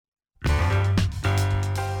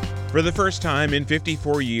For the first time in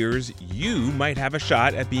 54 years, you might have a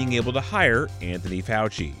shot at being able to hire Anthony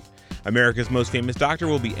Fauci. America's most famous doctor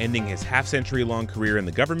will be ending his half-century-long career in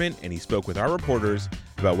the government, and he spoke with our reporters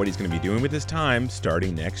about what he's going to be doing with his time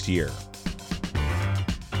starting next year.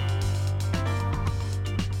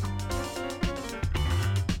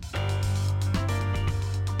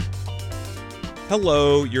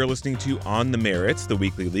 Hello, you're listening to On the Merits, the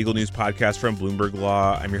weekly legal news podcast from Bloomberg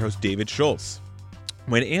Law. I'm your host, David Schultz.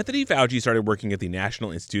 When Anthony Fauci started working at the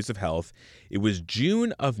National Institutes of Health, it was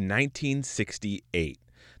June of 1968.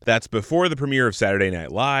 That's before the premiere of Saturday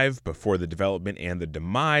Night Live, before the development and the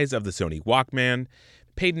demise of the Sony Walkman.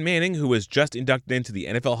 Peyton Manning, who was just inducted into the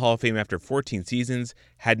NFL Hall of Fame after 14 seasons,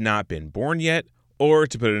 had not been born yet. Or,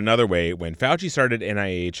 to put it another way, when Fauci started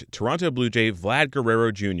NIH, Toronto Blue Jay Vlad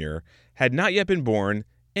Guerrero Jr. had not yet been born,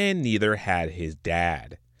 and neither had his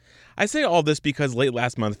dad. I say all this because late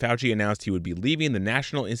last month, Fauci announced he would be leaving the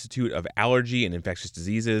National Institute of Allergy and Infectious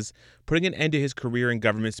Diseases, putting an end to his career in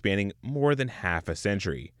government spanning more than half a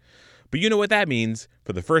century. But you know what that means.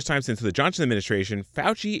 For the first time since the Johnson administration,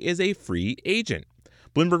 Fauci is a free agent.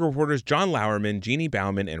 Bloomberg reporters John Lauerman, Jeannie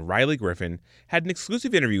Bauman, and Riley Griffin had an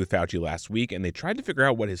exclusive interview with Fauci last week, and they tried to figure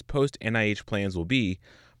out what his post-NIH plans will be.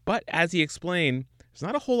 But as he explained, there's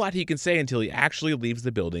not a whole lot he can say until he actually leaves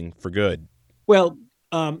the building for good. Well,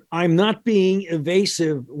 I'm not being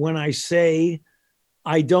evasive when I say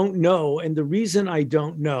I don't know. And the reason I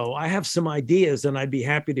don't know, I have some ideas and I'd be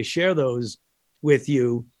happy to share those with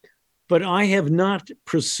you, but I have not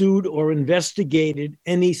pursued or investigated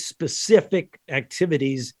any specific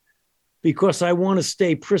activities because I want to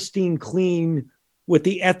stay pristine clean with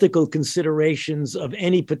the ethical considerations of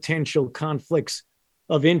any potential conflicts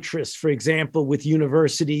of interest, for example, with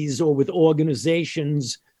universities or with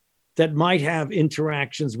organizations that might have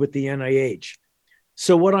interactions with the NIH.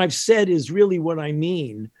 So what I've said is really what I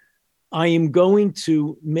mean. I am going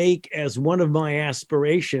to make as one of my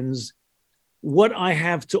aspirations what I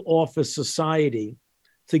have to offer society,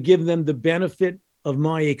 to give them the benefit of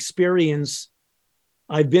my experience.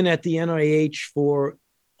 I've been at the NIH for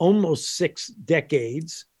almost 6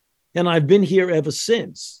 decades, and I've been here ever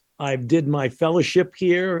since. I did my fellowship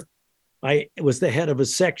here. I was the head of a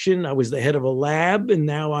section, I was the head of a lab, and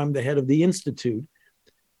now I'm the head of the Institute.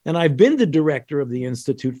 And I've been the director of the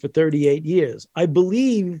Institute for 38 years. I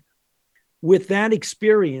believe with that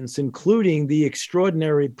experience, including the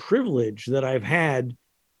extraordinary privilege that I've had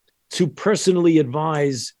to personally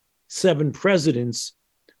advise 7 presidents,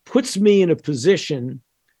 puts me in a position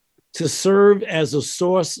to serve as a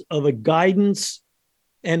source of a guidance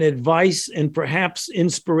and advice and perhaps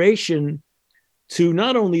inspiration to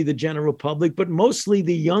not only the general public, but mostly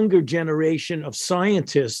the younger generation of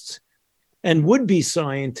scientists and would-be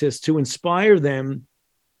scientists, to inspire them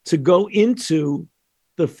to go into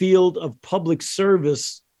the field of public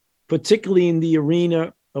service, particularly in the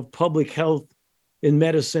arena of public health in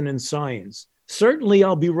medicine and science. Certainly,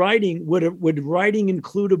 I'll be writing. Would writing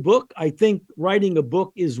include a book? I think writing a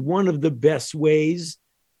book is one of the best ways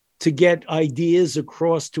to get ideas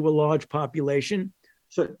across to a large population.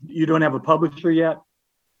 So you don't have a publisher yet?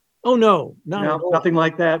 Oh, no, not at all. Nothing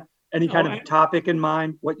like that? Any kind of topic in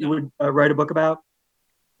mind, what you would write a book about?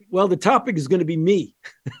 Well, the topic is going to be me.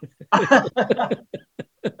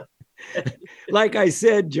 Like I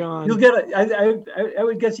said, John. You'll get. I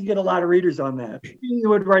would guess you get a lot of readers on that. You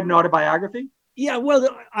would write an autobiography? Yeah, well,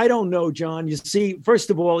 I don't know, John. You see, first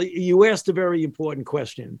of all, you asked a very important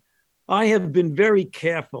question. I have been very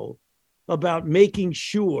careful about making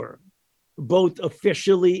sure, both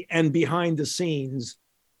officially and behind the scenes,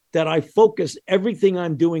 that I focus everything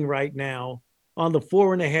I'm doing right now on the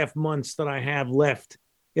 4.5 months that I have left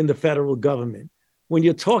in the federal government. When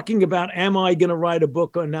you're talking about, am I going to write a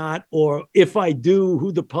book or not, or if I do,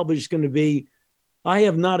 who the publisher's going to be, I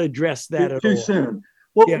have not addressed that at all. Too soon.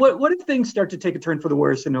 Well, yeah. What if things start to take a turn for the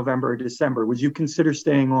worse in November or December? Would you consider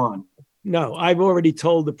staying on? No, I've already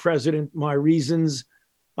told the president my reasons.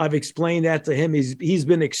 I've explained that to him. He's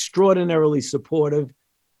been extraordinarily supportive.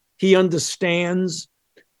 He understands.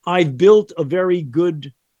 I've built a very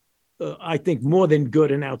good, I think more than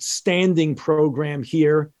good, an outstanding program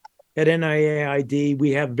here at NIAID.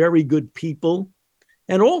 We have very good people.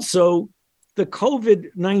 And also the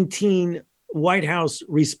COVID-19 White House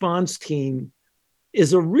response team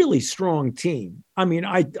is a really strong team. I mean,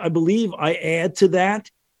 I believe I add to that,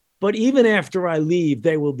 but even after I leave,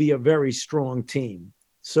 they will be a very strong team.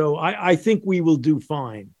 So I think we will do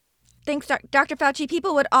fine. Thanks, Dr. Fauci.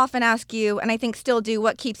 People would often ask you, and I think still do,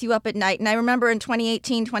 what keeps you up at night. And I remember in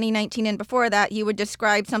 2018, 2019, and before that, you would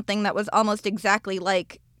describe something that was almost exactly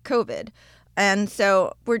like COVID. And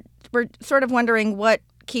so we're sort of wondering what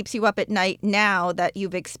keeps you up at night now that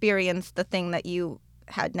you've experienced the thing that you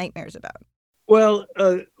had nightmares about? Well,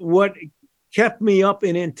 what kept me up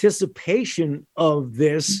in anticipation of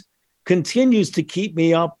this continues to keep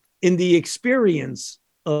me up in the experience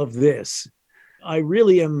of this. I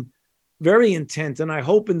really am very intent, and I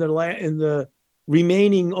hope in the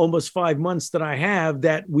remaining almost 5 months that I have,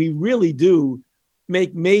 that we really do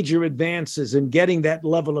make major advances in getting that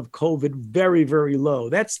level of COVID very, very low.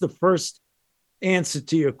 That's the first answer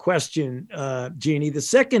to your question, Jeannie. The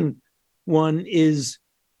second one is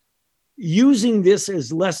using this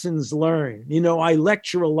as lessons learned. You know, I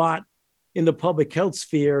lecture a lot in the public health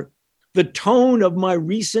sphere. The tone of my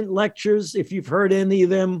recent lectures, if you've heard any of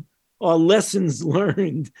them, are lessons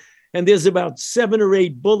learned. And there's about 7 or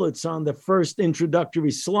 8 bullets on the first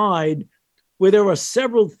introductory slide where there are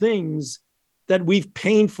several things that we've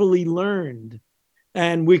painfully learned.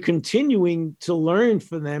 And we're continuing to learn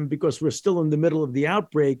from them because we're still in the middle of the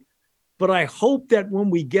outbreak. But I hope that when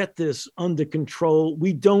we get this under control,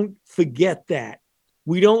 we don't forget that.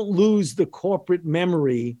 We don't lose the corporate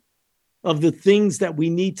memory of the things that we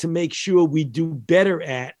need to make sure we do better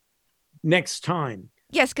at next time.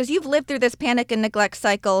 Yes, because you've lived through this panic and neglect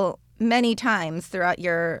cycle many times throughout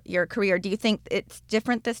your career. Do you think it's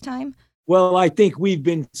different this time? Well, I think we've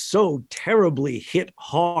been so terribly hit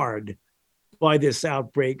hard by this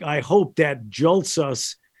outbreak. I hope that jolts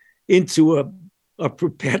us into a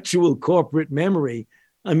perpetual corporate memory.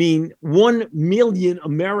 I mean, 1 million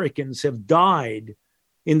Americans have died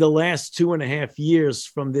in the last 2.5 years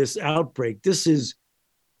from this outbreak. This is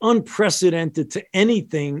unprecedented to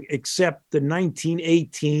anything except the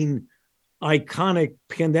 1918 iconic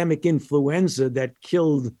pandemic influenza that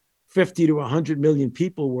killed 50 to 100 million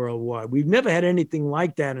people worldwide. We've never had anything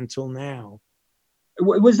like that until now.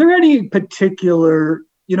 Was there any particular,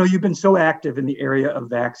 you've been so active in the area of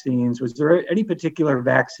vaccines. Was there any particular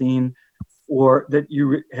vaccine or that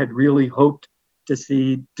you had really hoped to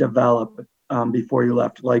see develop before you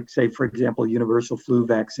left? Like, say, for example, universal flu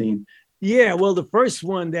vaccine. Yeah, well, the first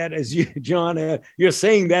one that, as you, John, you're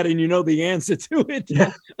saying that and you know the answer to it.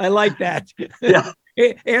 Yeah. I like that. Yeah.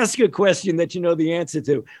 Ask a question that you know the answer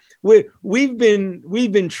to. We've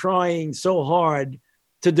been trying so hard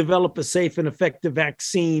to develop a safe and effective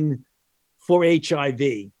vaccine for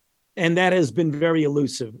HIV, and that has been very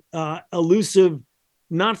elusive. Elusive,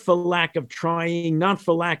 not for lack of trying, not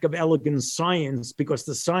for lack of elegant science, because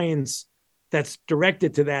the science that's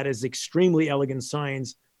directed to that is extremely elegant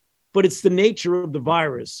science. But it's the nature of the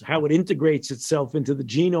virus, how it integrates itself into the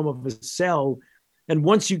genome of a cell. And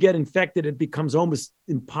once you get infected, it becomes almost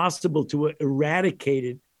impossible to eradicate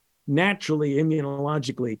it naturally,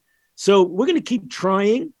 immunologically. So we're going to keep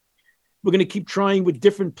trying. We're going to keep trying with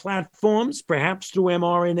different platforms, perhaps through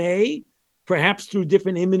mRNA, perhaps through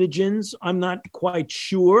different immunogens. I'm not quite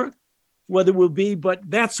sure whether it will be, but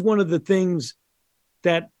that's one of the things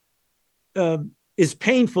that is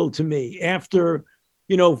painful to me. After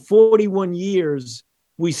 41 years,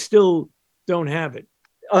 we still don't have it.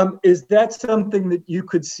 Is that something that you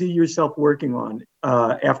could see yourself working on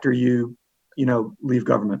after you leave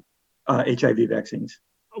government, HIV vaccines?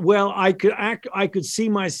 Well, I could see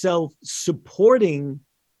myself supporting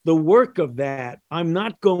the work of that. I'm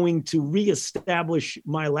not going to reestablish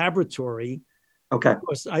my laboratory. Okay.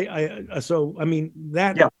 I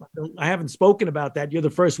haven't spoken about that. You're the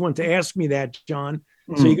first one to ask me that, John.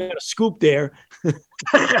 So you got a scoop there.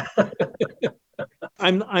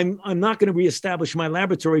 I'm not going to reestablish my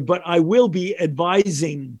laboratory, but I will be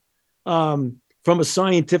advising from a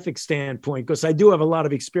scientific standpoint, because I do have a lot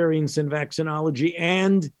of experience in vaccinology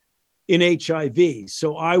and in HIV.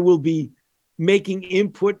 So I will be making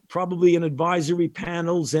input probably in advisory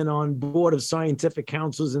panels and on board of scientific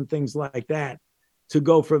councils and things like that to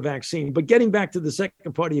go for a vaccine. But getting back to the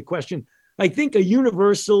second part of your question, I think a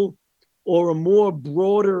universal or a more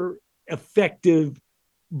broader, effective,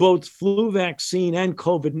 both flu vaccine and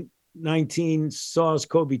COVID-19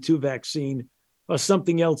 SARS-CoV-2 vaccine are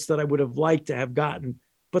something else that I would have liked to have gotten.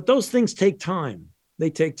 But those things take time. They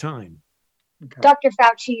take time. Okay. Dr.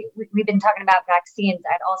 Fauci, we've been talking about vaccines.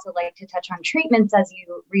 I'd also like to touch on treatments, as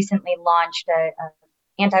you recently launched an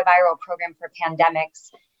antiviral program for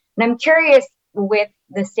pandemics. And I'm curious, with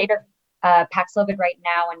the state of Paxlovid right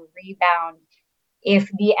now and rebound, if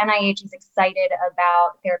the NIH is excited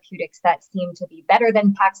about therapeutics that seem to be better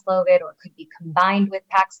than Paxlovid or could be combined with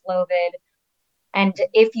Paxlovid, and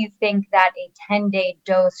if you think that a 10-day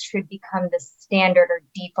dose should become the standard or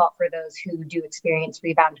default for those who do experience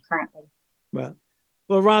rebound currently. Well,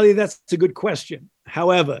 Riley, that's a good question.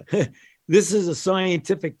 However, this is a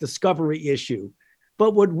scientific discovery issue.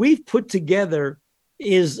 But what we've put together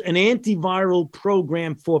is an antiviral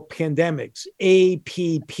program for pandemics,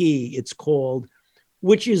 APP it's called,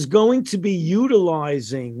 which is going to be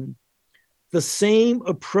utilizing the same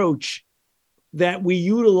approach that we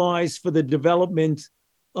utilize for the development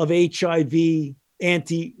of HIV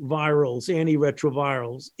antivirals,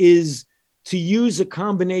 antiretrovirals, is to use a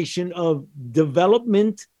combination of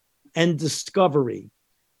development and discovery.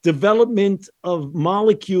 Development of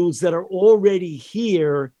molecules that are already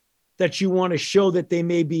here that you want to show that they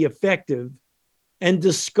may be effective, and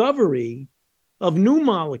discovery of new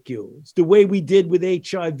molecules, the way we did with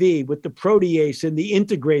HIV, with the protease and the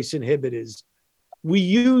integrase inhibitors. We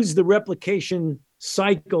use the replication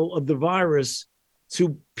cycle of the virus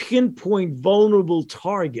to pinpoint vulnerable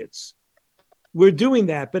targets. We're doing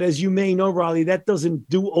that, but as you may know, Riley, that doesn't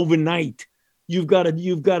do overnight. You've got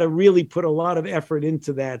to really put a lot of effort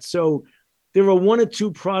into that. So there are one or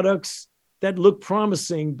two products that look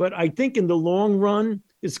promising, but I think in the long run,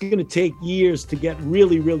 it's going to take years to get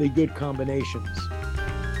really, really good combinations.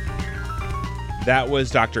 That was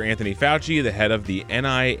Dr. Anthony Fauci, the head of the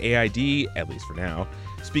NIAID, at least for now,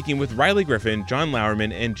 speaking with Riley Griffin, John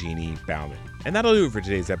Lauerman, and Jeannie Bauman. And that'll do it for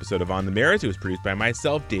today's episode of On the Merits. It was produced by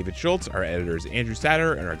myself, David Schultz. Our editor is Andrew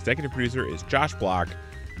Satter, and our executive producer is Josh Block.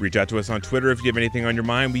 Reach out to us on Twitter if you have anything on your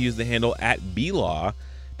mind. We use the handle @BLaw.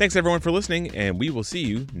 Thanks, everyone, for listening, and we will see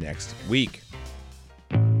you next week.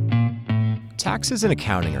 Taxes and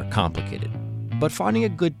accounting are complicated, but finding a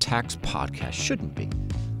good tax podcast shouldn't be.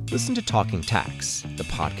 Listen to Talking Tax, the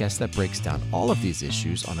podcast that breaks down all of these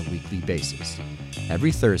issues on a weekly basis.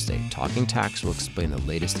 Every Thursday, Talking Tax will explain the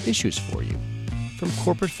latest issues for you, from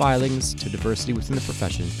corporate filings to diversity within the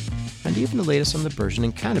profession, and even the latest on the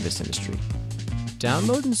burgeoning cannabis industry.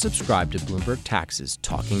 Download and subscribe to Bloomberg Tax's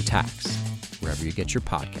Talking Tax, wherever you get your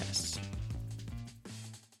podcasts.